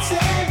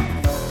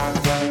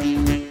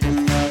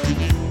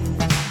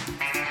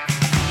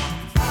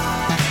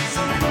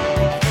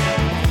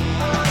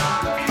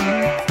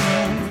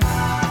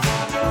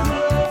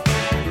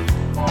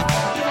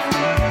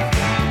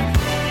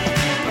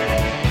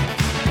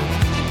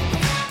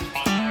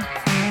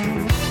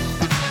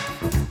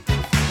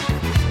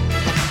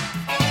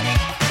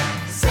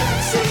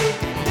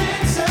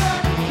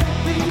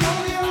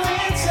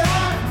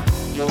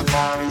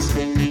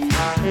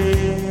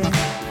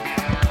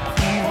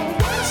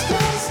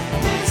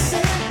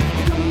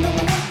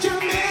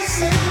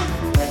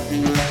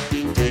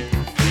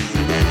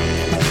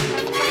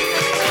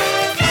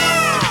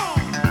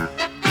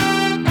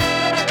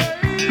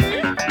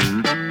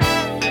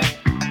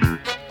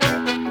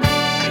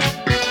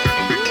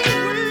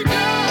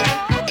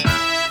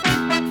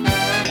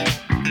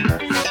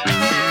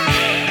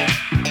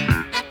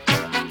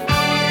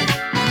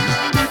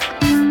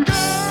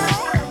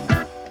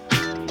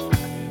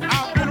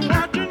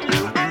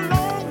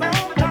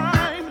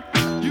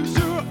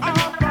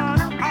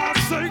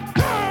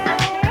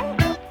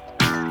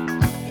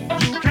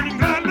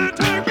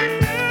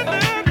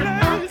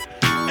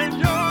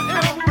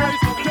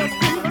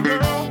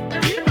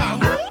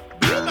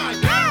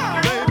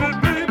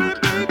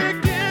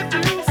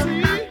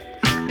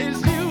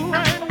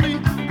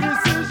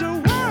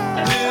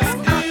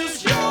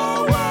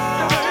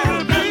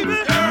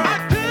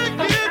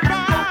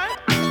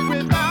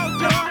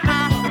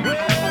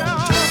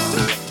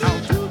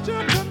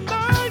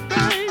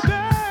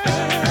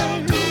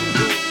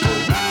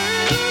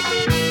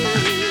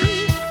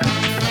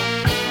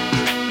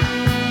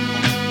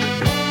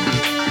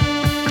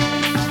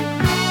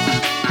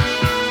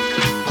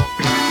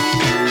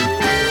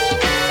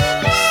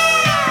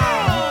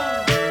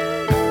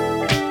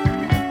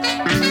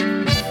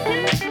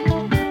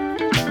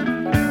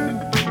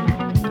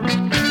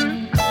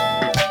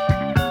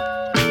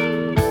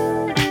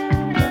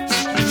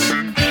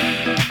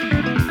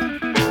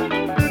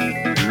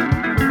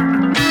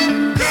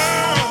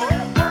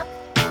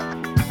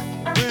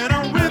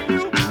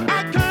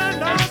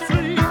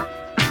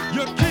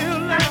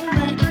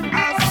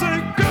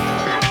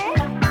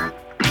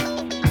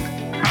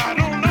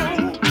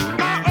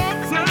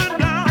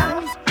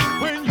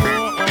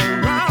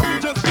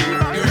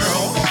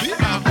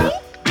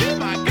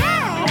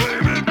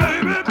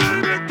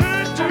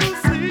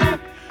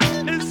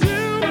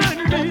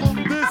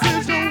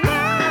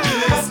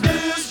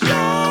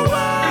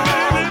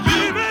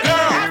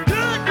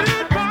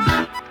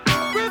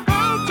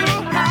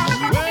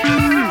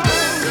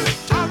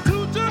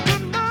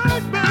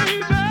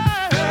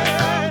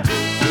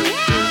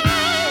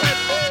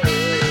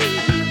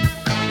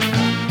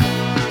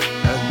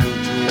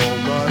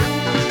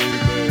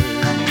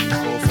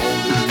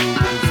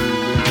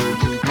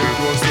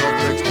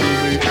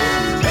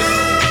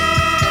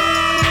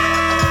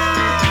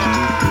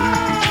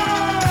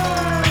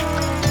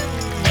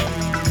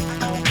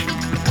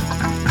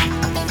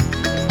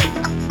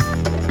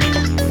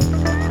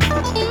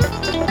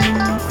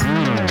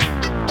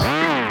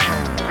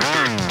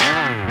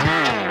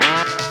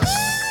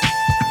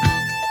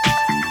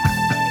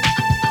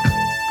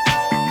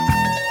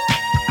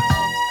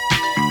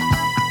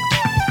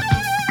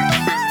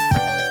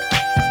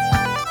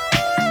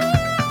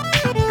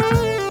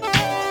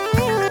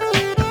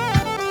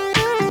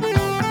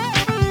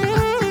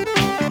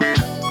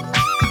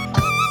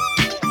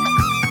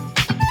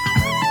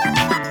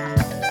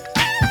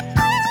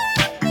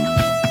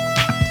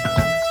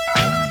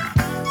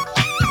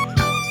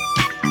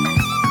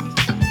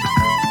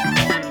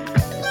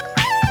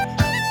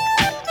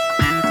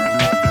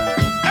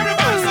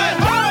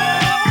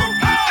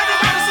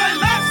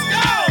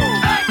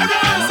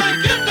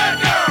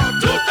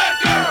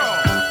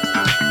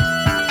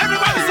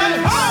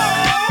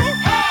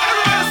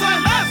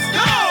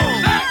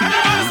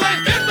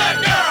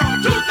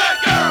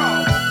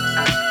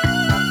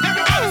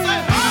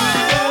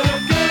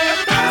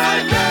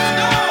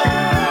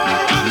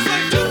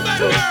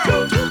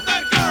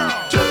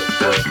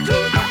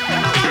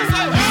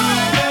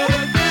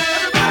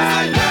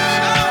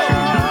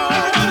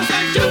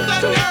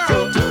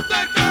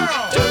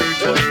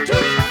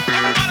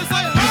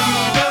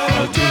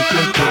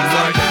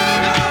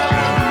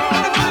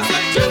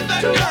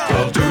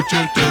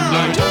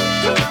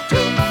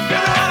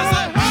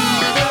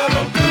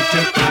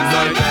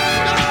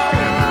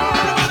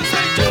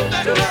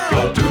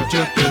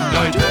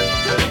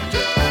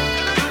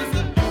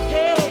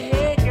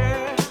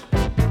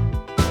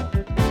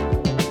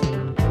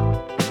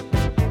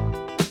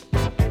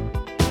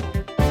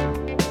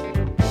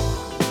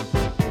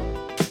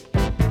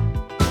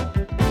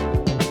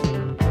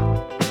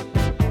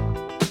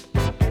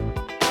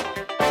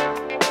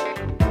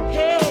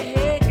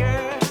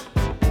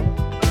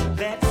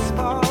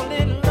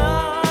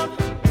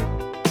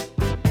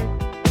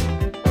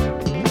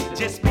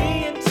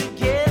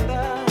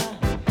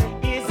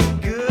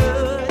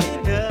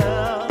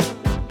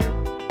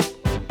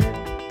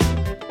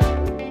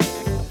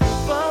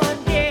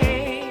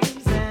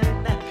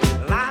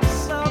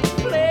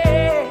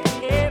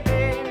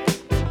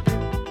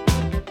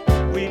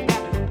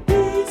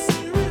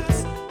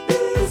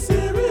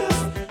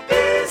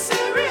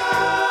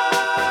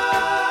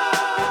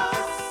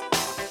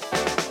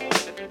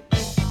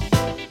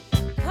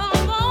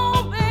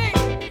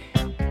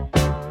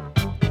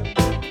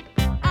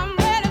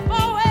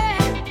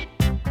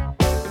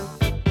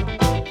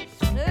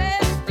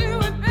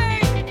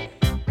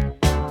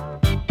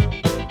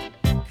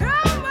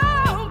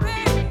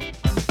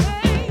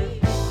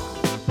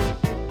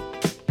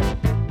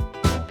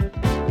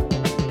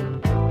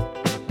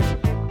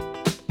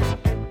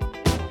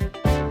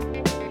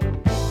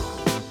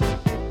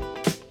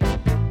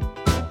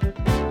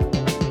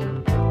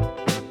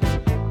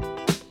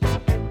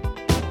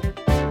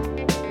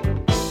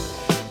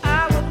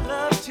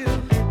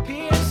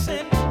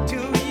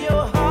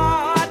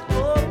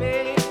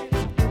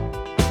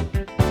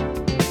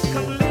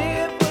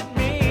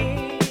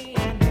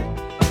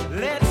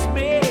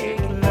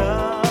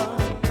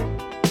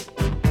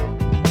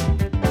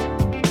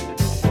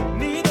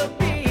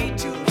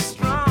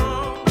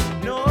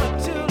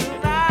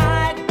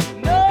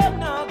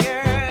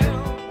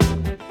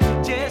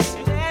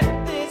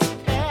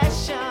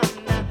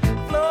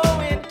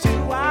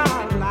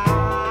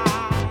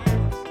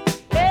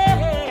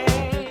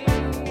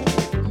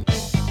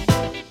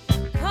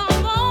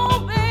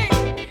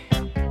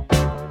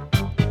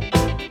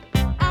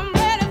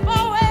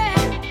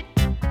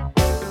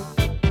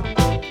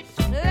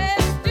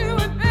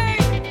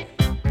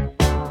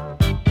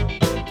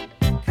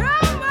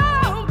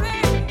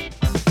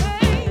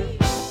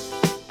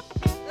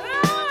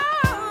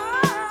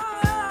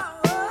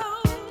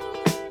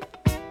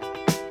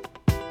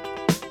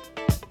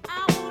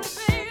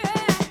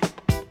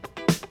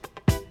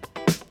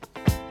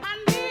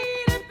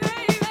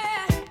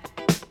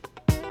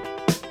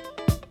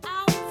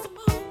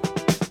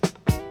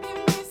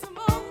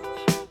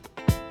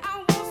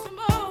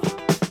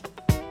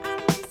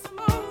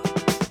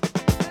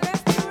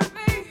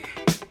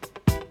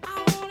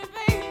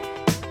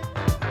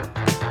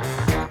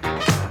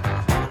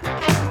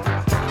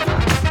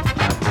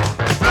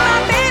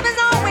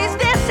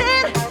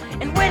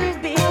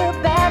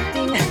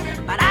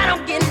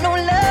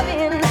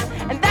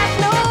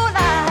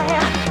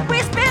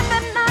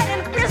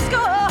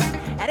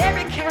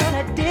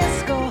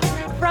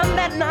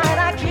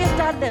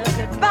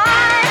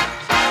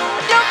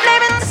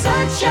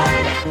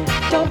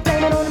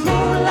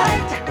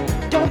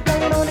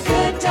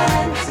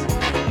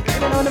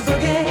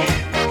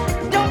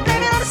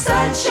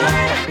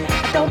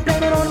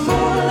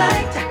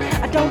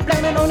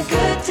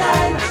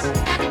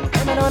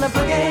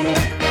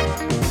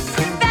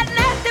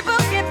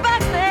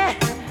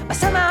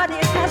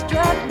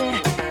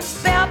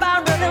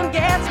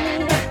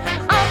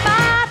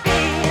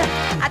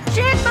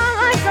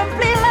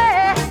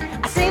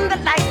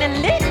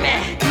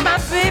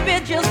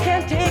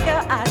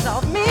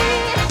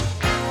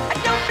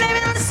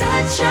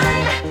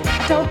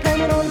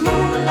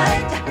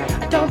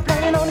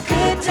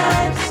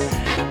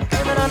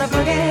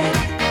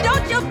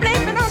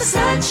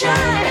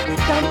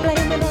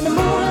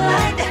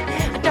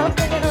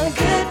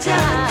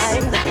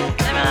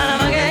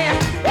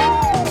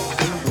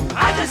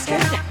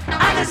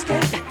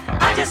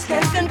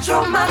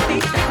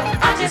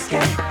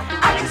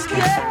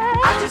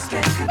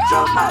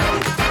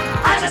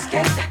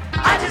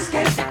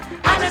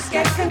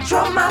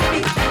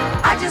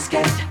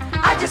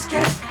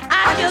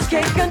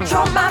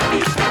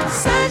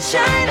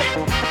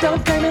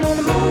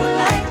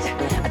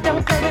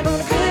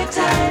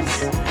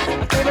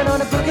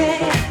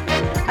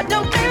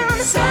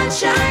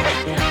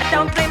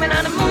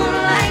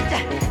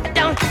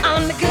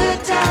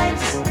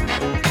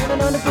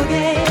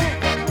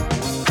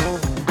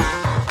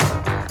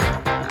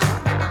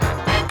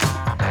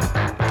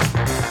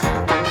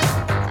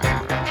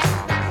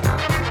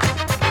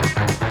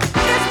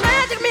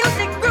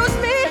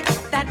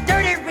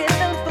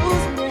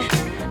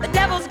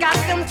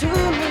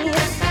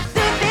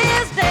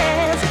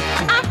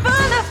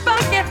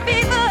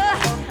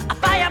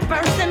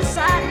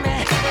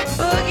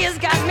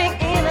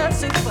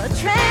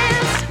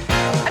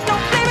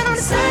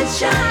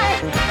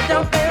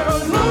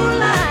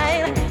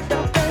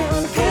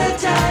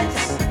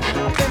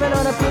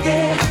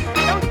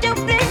Don't you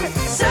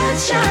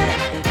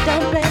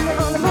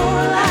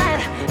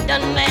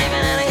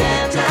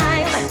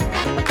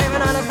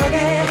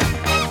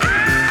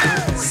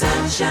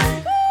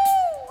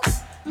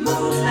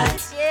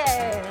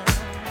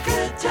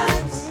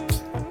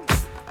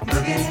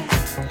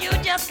You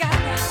just got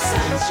the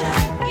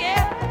sunshine,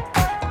 yeah.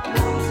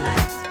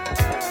 Moonlight,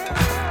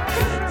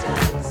 good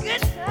times,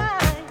 good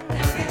times.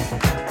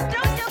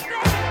 Don't you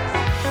think?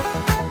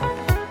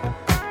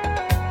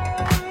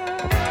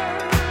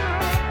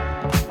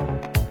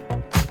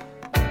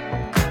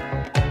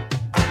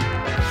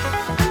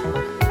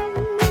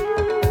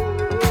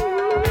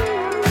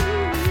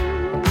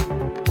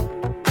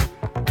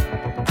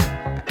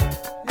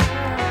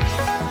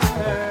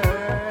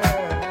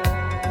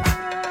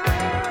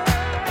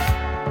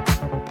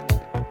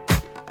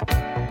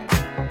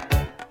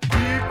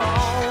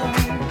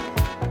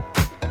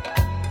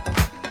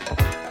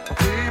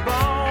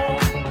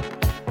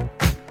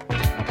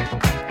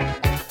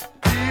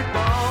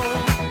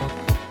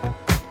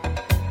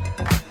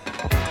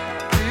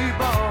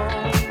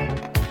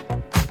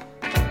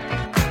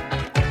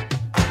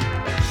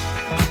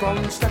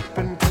 Step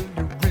until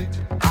you reach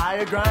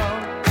higher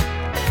ground.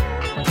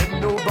 Let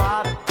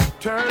nobody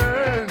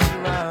turn you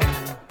around.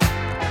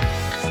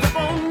 Step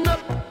on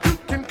up, you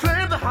can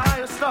claim the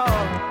highest star.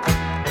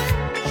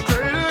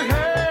 Straight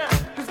ahead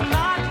is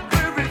not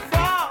very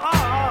far.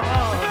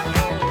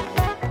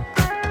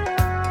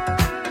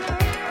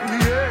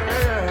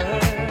 Yeah.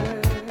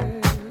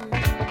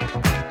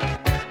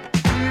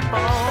 Keep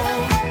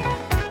on.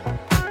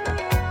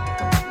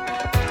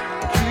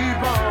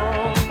 Keep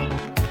on.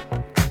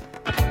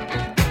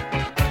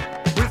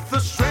 With the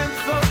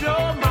strength of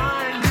your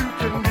mind, you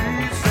can be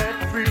set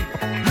free.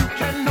 You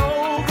can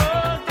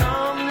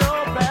overcome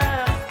your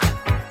past.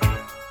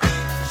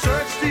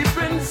 Search deep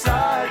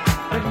inside,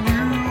 and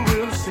you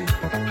will see.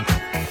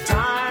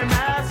 Time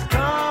has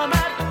come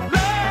at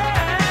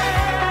last.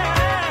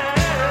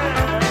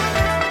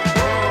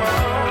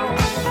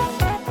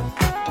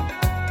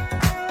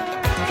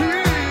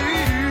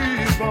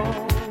 Keep on,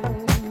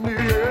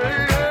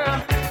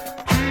 yeah.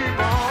 Keep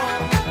on,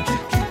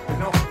 keep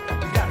keeping on.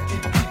 You gotta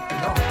keep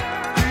keeping on.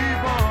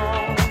 Keep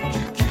on,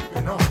 keep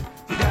keeping on.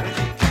 You gotta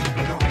keep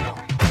keeping on.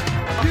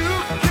 You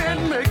can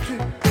make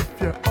it if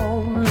you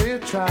only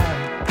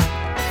try.